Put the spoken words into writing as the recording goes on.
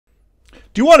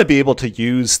Do you want to be able to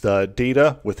use the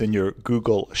data within your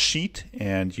Google Sheet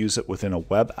and use it within a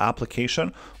web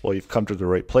application? Well, you've come to the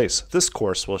right place. This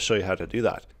course will show you how to do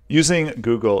that. Using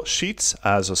Google Sheets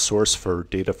as a source for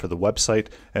data for the website,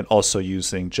 and also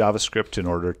using JavaScript in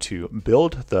order to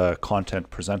build the content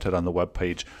presented on the web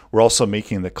page. We're also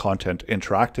making the content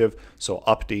interactive, so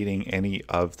updating any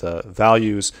of the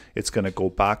values, it's going to go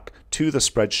back to the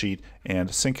spreadsheet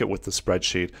and sync it with the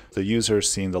spreadsheet. The user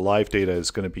seeing the live data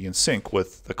is going to be in sync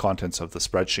with the contents of the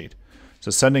spreadsheet. So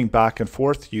sending back and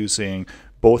forth using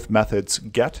both methods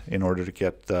get in order to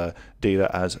get the data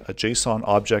as a JSON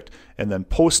object, and then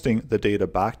posting the data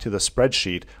back to the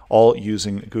spreadsheet, all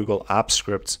using Google Apps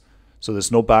scripts. So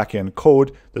there's no backend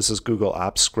code. This is Google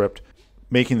Apps script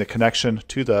making the connection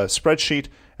to the spreadsheet,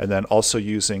 and then also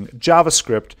using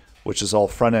JavaScript, which is all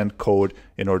front-end code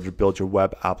in order to build your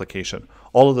web application.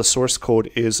 All of the source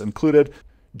code is included.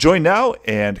 Join now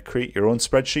and create your own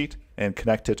spreadsheet and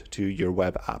connect it to your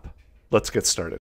web app. Let's get started.